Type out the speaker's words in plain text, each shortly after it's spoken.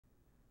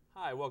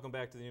Hi, welcome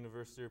back to the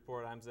University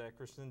Report. I'm Zach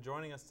Christian.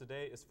 Joining us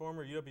today is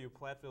former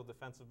UW-Platteville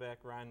defensive back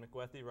Ryan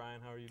McWethy.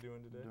 Ryan, how are you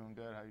doing today? Doing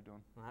good. How you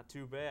doing? Not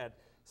too bad.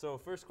 So,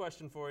 first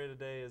question for you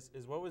today is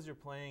what was your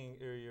playing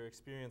or your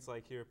experience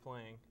like here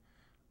playing?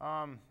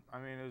 I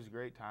mean, it was a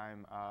great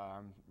time.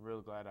 I'm real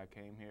glad I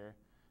came here.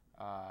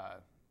 I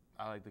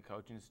like the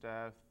coaching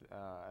staff.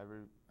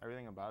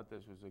 Everything about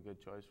this was a good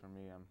choice for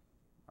me.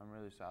 I'm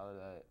really solid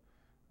that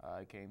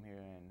I came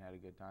here and had a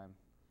good time.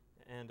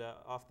 And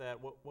off that,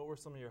 what were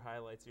some of your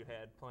highlights you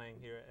had playing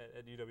here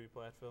at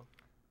UW-Platteville?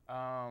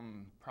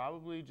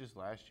 Probably just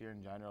last year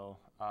in general.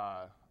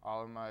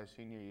 All of my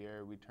senior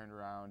year, we turned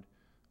around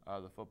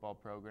the football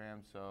program.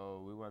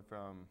 So we went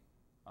from,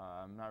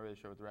 I'm not really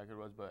sure what the record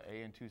was, but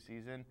 8-2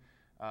 season.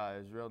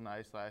 It was real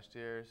nice last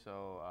year.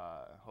 So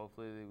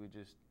hopefully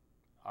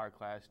our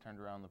class turned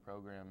around the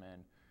program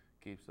and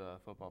keeps the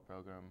football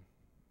program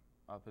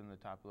up in the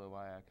top of the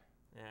WIAC.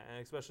 Yeah,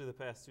 and especially the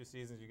past 2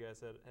 seasons, you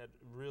guys had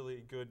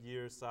really good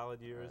years,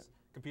 solid years, right.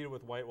 Competed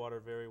with Whitewater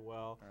very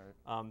well.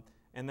 Right.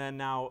 And then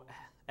now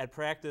at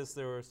practice,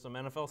 there were some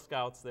NFL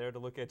scouts there to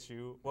look at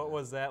you. What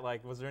was that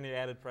like? Was there any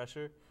added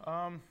pressure?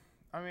 I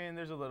mean,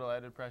 there's a little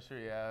added pressure,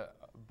 yeah,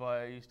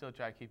 but you still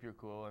try to keep your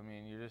cool. I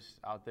mean, you're just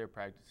out there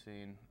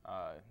practicing,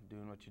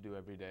 doing what you do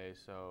every day.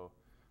 So,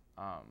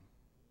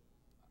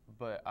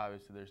 but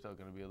obviously there's still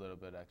going to be a little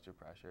bit extra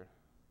pressure.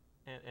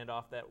 And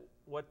off that,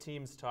 what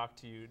teams talked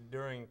to you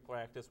during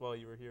practice while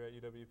you were here at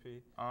UWP?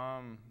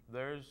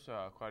 There's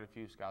quite a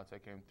few scouts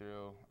that came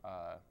through.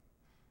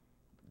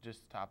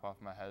 Just top off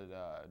my head,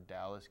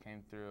 Dallas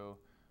came through.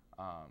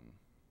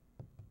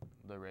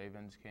 The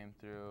Ravens came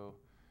through.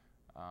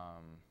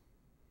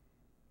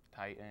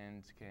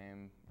 Titans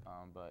came.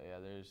 But yeah,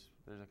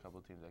 there's a couple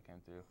teams that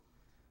came through.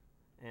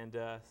 And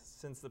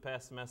since the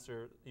past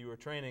semester, you were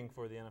training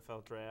for the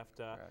NFL draft.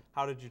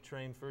 How did you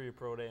train for your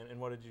pro day, and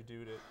what did you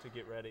do to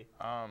get ready?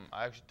 I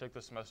actually took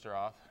the semester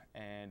off,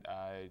 and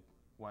I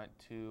went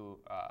to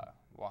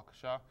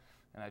Waukesha,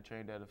 and I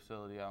trained at a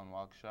facility out in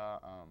Waukesha.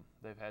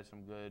 They've had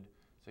some good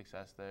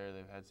success there.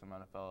 They've had some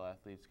NFL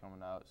athletes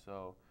coming out,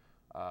 so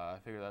I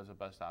figured that was the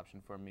best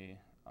option for me.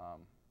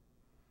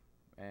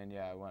 And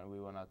yeah,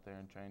 we went out there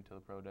and trained till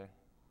the pro day.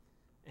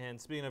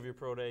 And speaking of your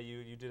pro day,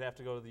 you did have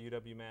to go to the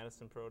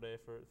UW-Madison pro day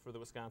for the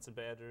Wisconsin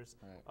Badgers.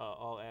 Right.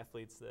 All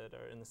athletes that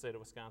are in the state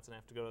of Wisconsin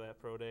have to go to that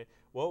pro day.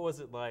 What was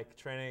it like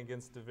training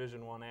against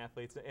Division I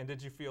athletes? And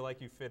did you feel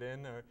like you fit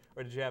in, or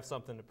did you have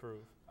something to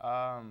prove?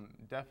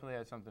 Definitely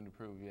had something to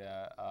prove,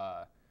 yeah.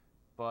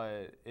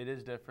 But it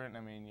is different.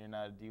 I mean, you're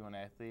not a D1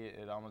 athlete.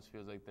 It almost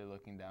feels like they're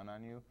looking down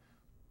on you.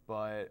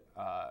 But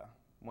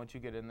once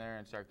you get in there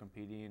and start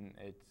competing,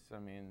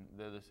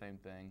 they're the same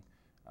thing.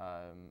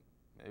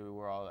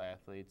 We're all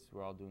athletes.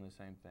 We're all doing the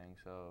same thing.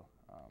 So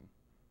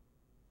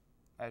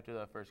after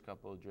the first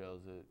couple of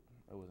drills,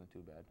 it wasn't too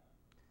bad.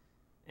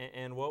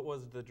 And what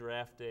was the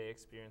draft day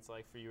experience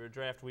like for you, or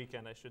draft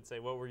weekend, I should say?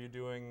 What were you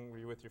doing? Were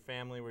you with your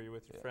family? Were you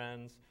with your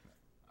friends?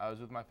 I was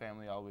with my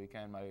family all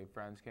weekend. My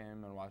friends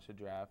came and watched the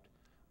draft,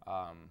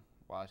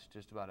 watched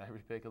just about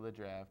every pick of the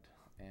draft,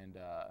 and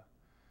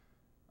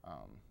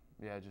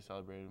yeah, just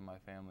celebrated with my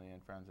family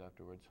and friends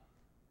afterwards.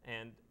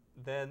 And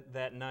then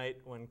that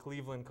night when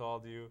Cleveland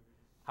called you,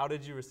 how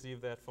did you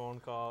receive that phone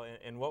call,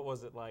 and what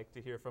was it like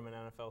to hear from an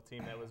NFL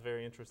team that was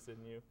very interested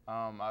in you?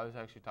 I was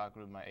actually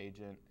talking with my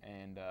agent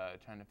and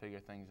trying to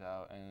figure things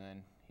out, and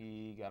then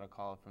he got a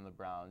call from the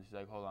Browns. He's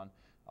like, hold on,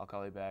 I'll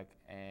call you back.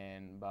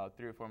 And about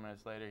 3 or 4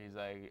 minutes later, he's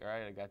like, all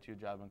right, I got you a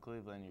job in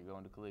Cleveland. You're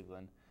going to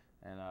Cleveland.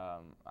 And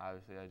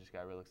obviously, I just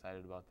got real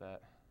excited about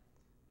that.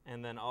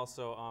 And then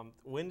also,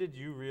 when did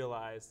you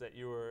realize that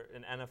you were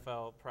an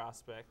NFL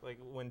prospect? Like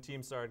when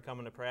teams started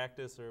coming to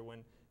practice, or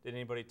did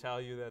anybody tell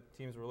you that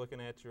teams were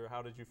looking at you, or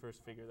how did you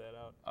first figure that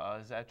out?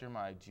 It was after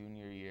my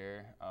junior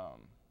year.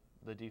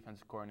 The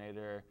defensive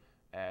coordinator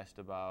asked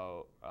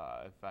about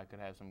if I could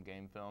have some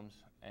game films,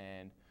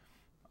 and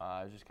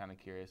I was just kind of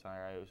curious. All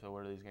right, so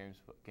what are these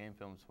game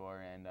films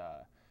for? And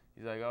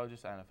he's like, oh,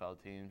 just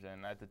NFL teams.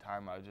 And at the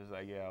time, I was just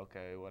like, yeah,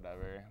 okay,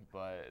 whatever.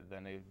 But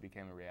then it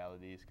became a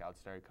reality. Scouts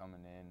started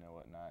coming in and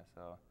whatnot.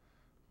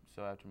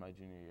 So after my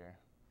junior year.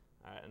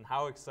 All right, and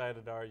how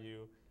excited are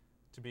you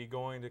to be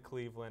going to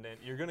Cleveland? And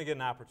you're going to get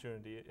an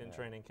opportunity in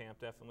training camp,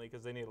 definitely,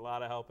 because they need a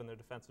lot of help in their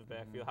defensive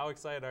backfield. How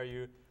excited are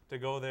you to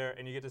go there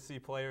and you get to see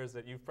players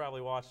that you've probably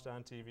watched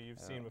on TV,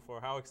 you've seen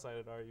before? How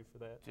excited are you for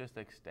that? Just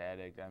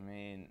ecstatic. I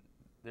mean,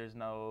 there's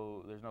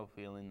no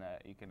feeling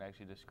that you can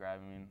actually describe.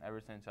 I mean, ever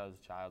since I was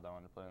a child, I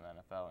wanted to play in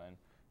the NFL, and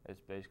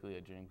it's basically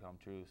a dream come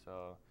true.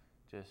 So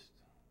just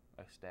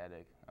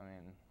ecstatic. I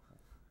mean,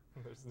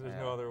 there's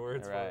no other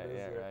words for it, is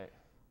there? Right.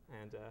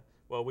 And,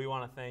 well, we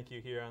want to thank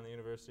you here on the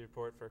University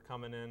Report for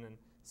coming in and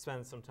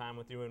spending some time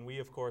with you. And we,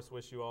 of course,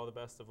 wish you all the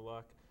best of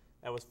luck.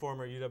 That was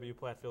former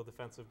UW-Platteville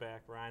defensive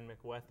back Ryan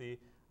McWethy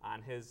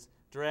on his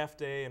draft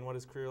day and what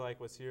his career like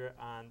was here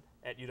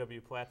at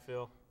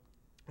UW-Platteville.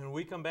 And when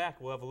we come back,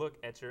 we'll have a look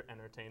at your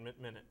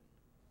Entertainment Minute.